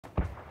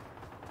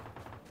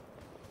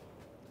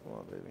Come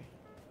on, baby.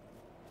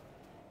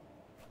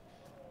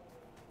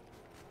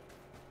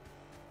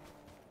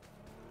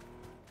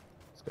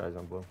 This guy's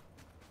on blue.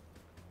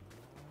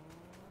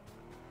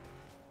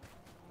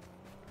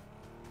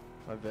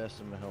 My vest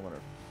and my helmet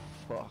are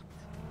fucked.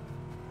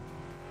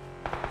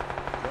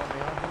 Drop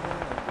me off in there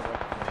and go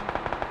back to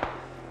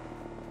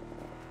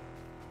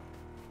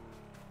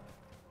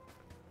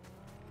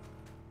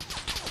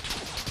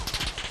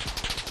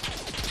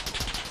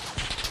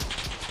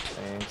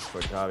the Thanks for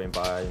driving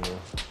by me.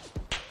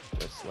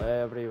 Just let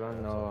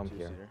everyone know I'm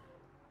here.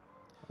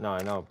 No,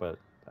 I know, but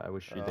I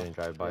wish you didn't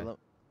drive by. Let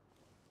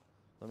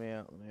me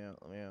out, let me out,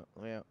 let me out,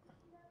 let me out.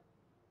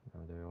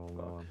 Now they all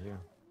know I'm here.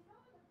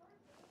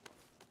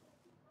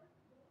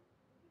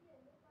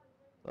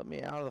 Let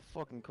me out of the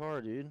fucking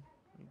car, dude.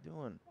 What are you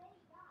doing?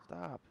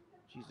 Stop.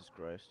 Jesus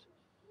Christ.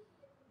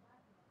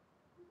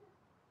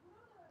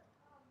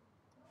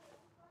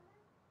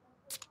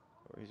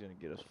 Or he's gonna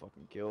get us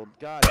fucking killed.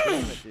 God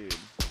damn it, dude.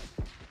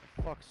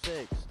 For fuck's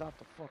sake, stop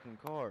the fucking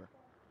car.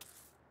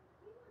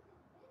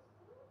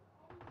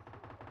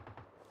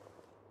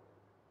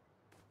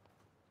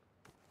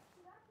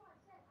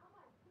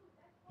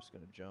 Just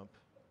gonna jump.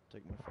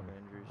 Take my fucking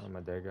injuries. I'm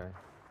a dead guy.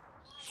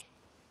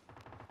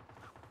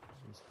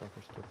 These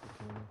fuckers took the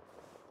camera.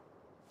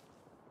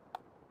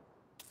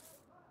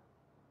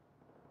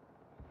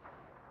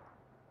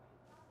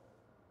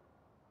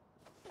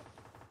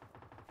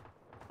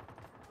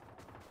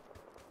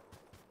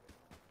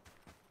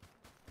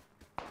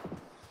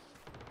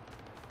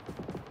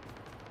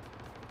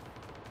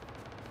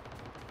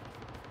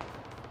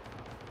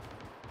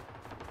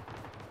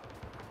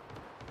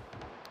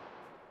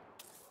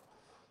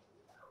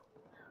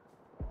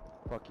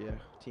 Fuck yeah,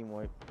 team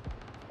wipe.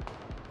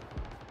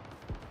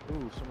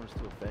 Ooh, someone's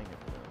still banging now.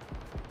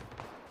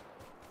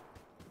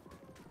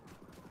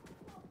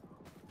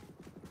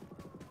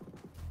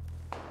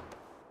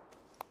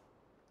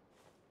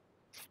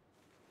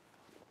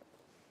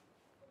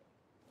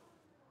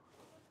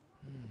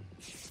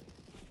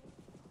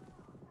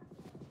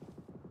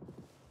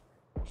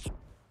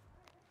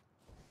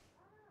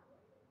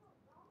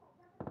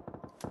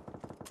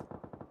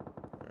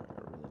 I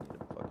really need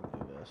a fucking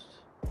new vest.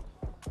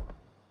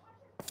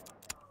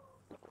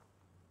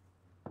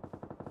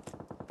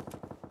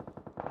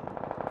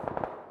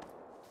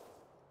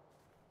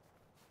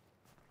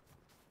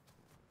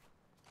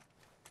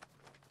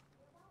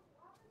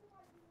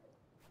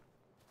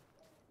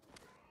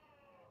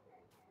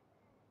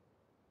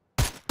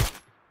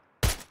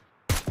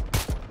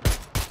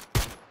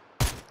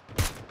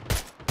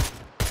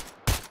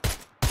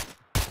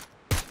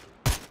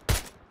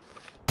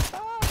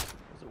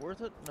 Is it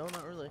worth it? No,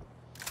 not really.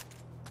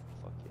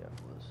 Fuck yeah, it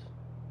was.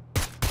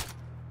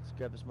 Let's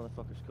grab this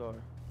motherfucker's car.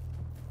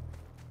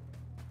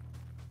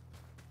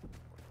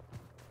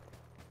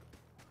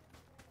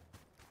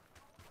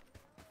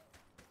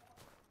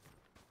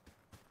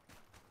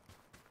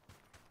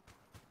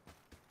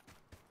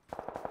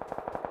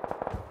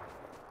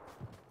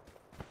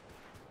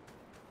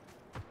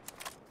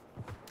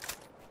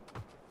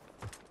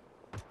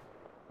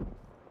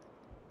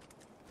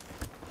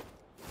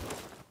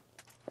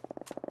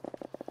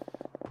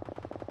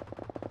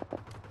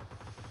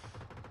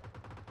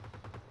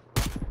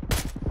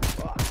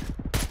 Fuck.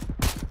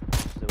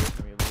 Stay away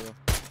from me,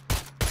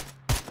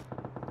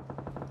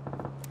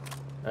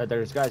 Blue.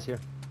 There's guys here.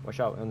 Watch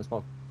out in the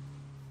smoke.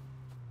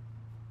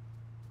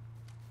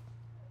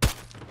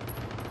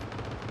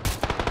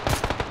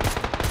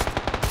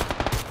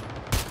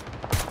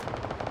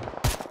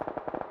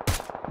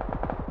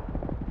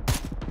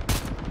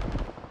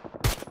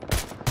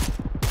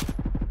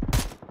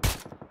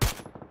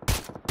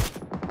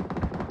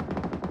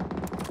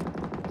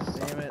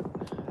 Damn it.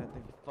 I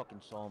think he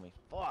fucking saw me.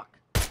 Fuck.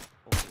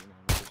 Holy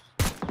Moses.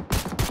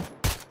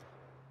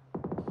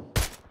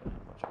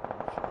 Much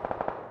better.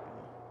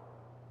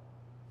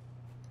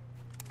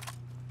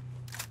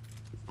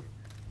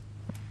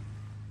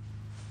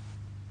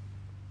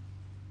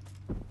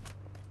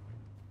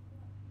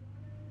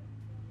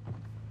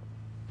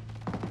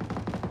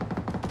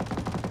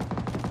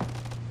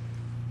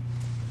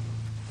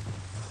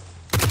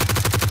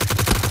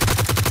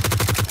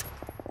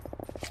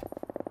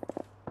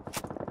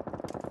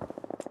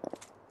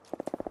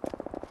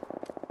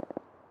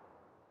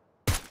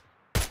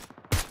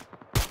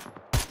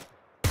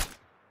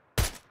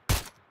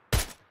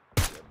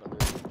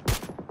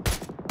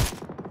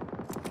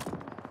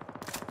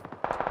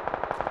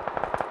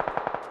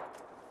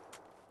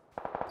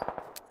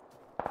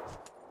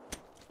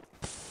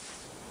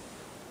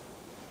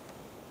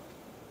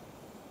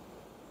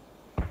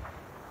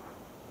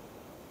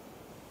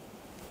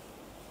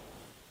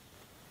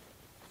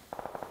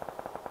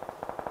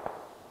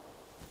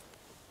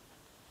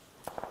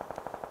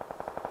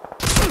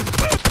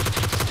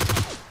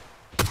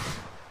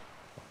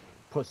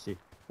 Pussy.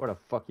 Where the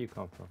fuck you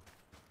come from?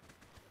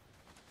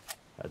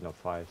 Had no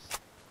fives.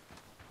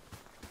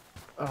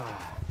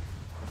 Ah.